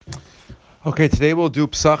Okay, today we'll do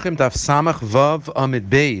Psachim Daf Samach Vav Amid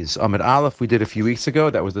Beis. Amid Aleph we did a few weeks ago.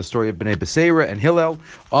 That was the story of Bnei Beseira and Hillel.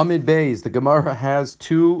 Amid Beis, the Gemara has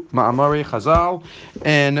two Ma'amari Chazal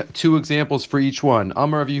and two examples for each one.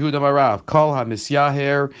 Amar of Yehuda Marav, Kol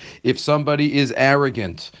HaMisyaher, if somebody is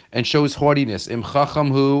arrogant and shows haughtiness, Im Chacham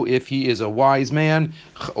Hu, if he is a wise man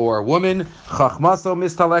or a woman, Chachmaso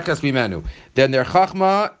Mistalekas Mimenu, then their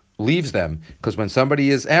Chachma leaves them, because when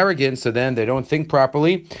somebody is arrogant, so then they don't think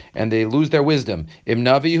properly and they lose their wisdom. Im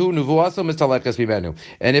navihu nuvuaso mistalekas mimenu.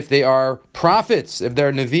 And if they are prophets, if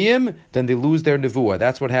they're neviim, then they lose their nevuah.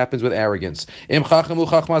 That's what happens with arrogance. Im chachamu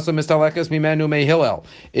chachmaso mistalekas mimenu me Hillel.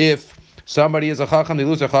 If somebody is a chacham, they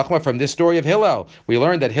lose their chachma. From this story of Hillel, we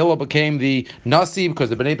learned that Hillel became the nasi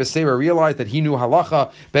because the Bnei Beseira realized that he knew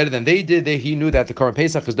halacha better than they did. He knew that the Korban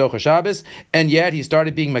Pesach is docha Shabbos, and yet he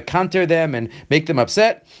started being mekanter them and make them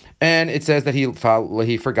upset. And it says that he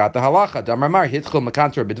forgot the halacha. Damar hitchul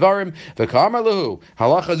mekanter bidvarim v'kamar lehu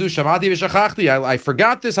halacha zu shamati v'shachachti. I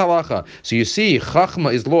forgot this halacha. So you see,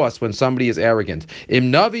 chachma is lost when somebody is arrogant.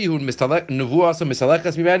 Im navi hu nevuasa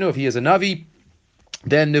misalekas mimenu. If he is a navi,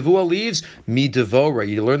 then nevuah leaves mi devora.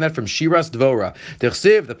 You learn that from Shiras Dvora. The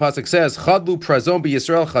pasuk says, "Chadlu prazon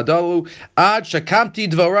b'Yisrael chadalu ad shakamti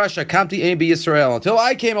dvora shakamti ein b'Yisrael." Until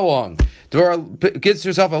I came along, Dvora gives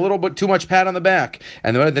herself a little bit too much pat on the back,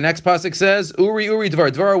 and the next pasuk says, "Uri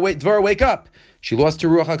Dvora, wake up." She lost to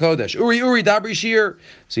Ruach HaKodesh. Uri dabri shir.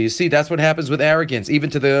 So you see, that's what happens with arrogance, even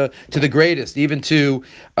to the greatest, even to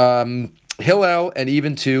Hillel, and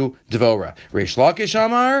even to Dvora. Reish Lakish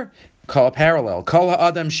Amar. Call a parallel. Kol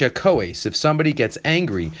ha'adam shekoes. If somebody gets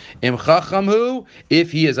angry, im chachamhu,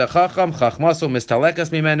 if he is a chacham, chachmaso mistalekas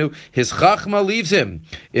mimenu, his chachma leaves him.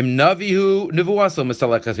 Im navihu nevuaso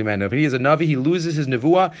mistalekas mimenu. If he is a navi, he loses his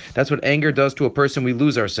nevuah. That's what anger does to a person. We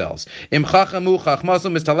lose ourselves. Im chachamu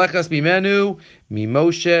chachmaso mistalekas mimenu, mi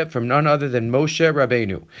Moshe, from none other than Moshe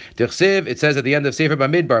Rabbeinu. Dichsiv, it says at the end of Sefer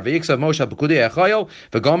Bamidbar, v'yiksav Moshe b'kudei achayil,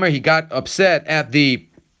 v'gomer, he got upset at the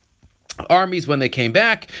armies when they came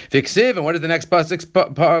back. Viksiv, and what did the next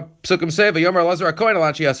psukim say? V'yomer Elazar HaKohen al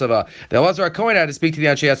Anshe Yasava. The Elazar HaKohen had to speak to the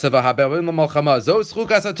Anshe Yasava. Habevim l'malchama. Zos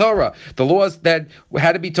chukas haTorah. The laws that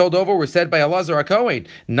had to be told over were said by Elazar HaKohen,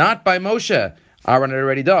 not by Moshe. Aaron had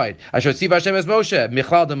already died. I shall see Hashem as Moshe.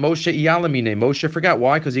 Michlal de Moshe iyalamine. Moshe forgot.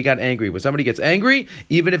 Why? Because he got angry. When somebody gets angry,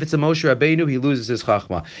 even if it's a Moshe Rabbeinu, he loses his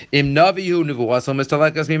chachma. Im navihu nevuah, so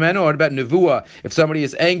mistalekas mimenu. What about nevuah? If somebody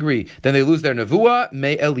is angry, then they lose their nevuah.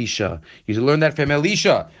 Me Elisha. You learn that from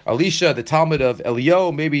Elisha. Elisha, the Talmud of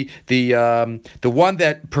Elio, maybe the one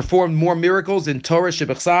that performed more miracles in Torah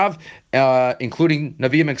Shebechsav, including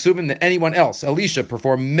Naviim and Ksuvim, than anyone else. Elisha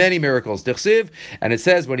performed many miracles. Dichsiv, and it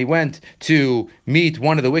says when he went to meet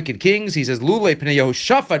one of the wicked kings, he says, Lule pnei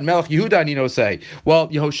Yehoshaphat melech Yehuda ani say. Well,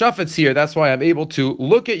 Yehoshaphat's here, that's why I'm able to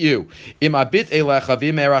look at you. Im abit elecha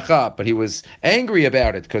v'im eracha. But he was angry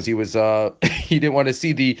about it because he was he didn't want to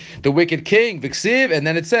see the wicked king. V'ksiv, and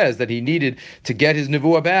then it says that he needed to get his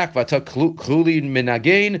nevuah back. V'ata kluli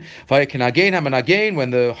minagain v'yeknagain hamanagain.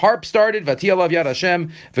 When the harp started, v'ti alav yad Hashem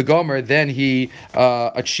v'gomer, then he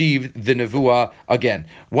achieved the nevuah again.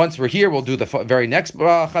 Once we're here, we'll do the very next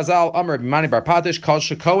chazal. Amar b'mani bar Patish, Kal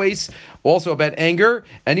Shekoes, also about anger.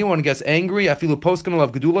 Anyone who gets angry, Afilu Poskim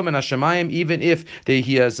of Gedulam and Hashemayim, even if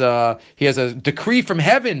he has a decree from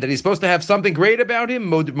heaven that he's supposed to have something great about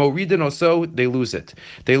him, Moridin or so, they lose it.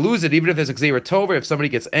 They lose it, even if there's a Gzeira Tova. If somebody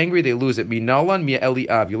gets angry, they lose it. Minalan, Mia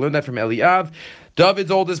Eliav. You learn that from Eliav.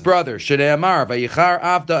 David's oldest brother, Shedei Amar, Vayichar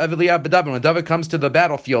Avda Eliav B'David. When David comes to the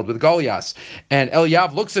battlefield with Goliath, and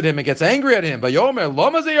Eliav looks at him and gets angry at him, Vayomer,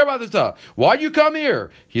 Lama Zeir Badata. Why'd you come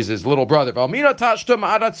here? He's his little brother. Valmina Tashtum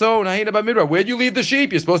Adatzo Nahina Bamidra. Where'd you leave the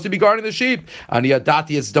sheep? You're supposed to be guarding the sheep. Ani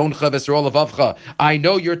Adati is Doncha Vesrol Avavcha. I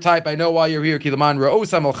know your type. I know why you're here. Kilaman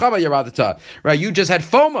Ra'osam Alchava Yaradata. Right? You just had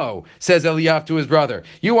FOMO, says Eliav to his brother.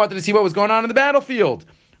 You wanted to see what was going on in the battlefield.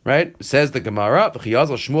 Right? Says the Gemara, and when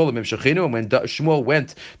Shmuel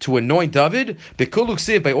went to anoint David,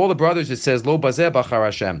 by all the brothers it says, Lo bazeh b'achar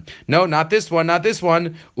Hashem. No, not this one, not this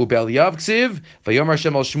one. Ubeliav ksiv, v'yomer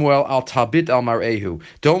Hashem al Shmuel al tabit al mar'ehu.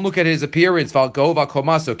 Don't look at his appearance, val go val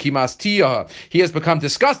komaso, kimas tiyah. He has become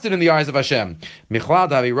disgusted in the eyes of Hashem. Michlad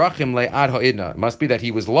havirachim le'ad ha'idna. It must be that he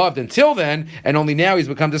was loved until then, and only now he's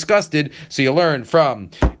become disgusted. So you learn from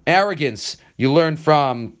arrogance, you learn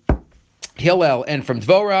from Hillel, and from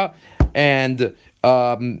Dvora, and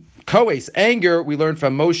Koes, anger, we learn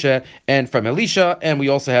from Moshe and from Elisha, and we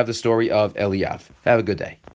also have the story of Eliav. Have a good day.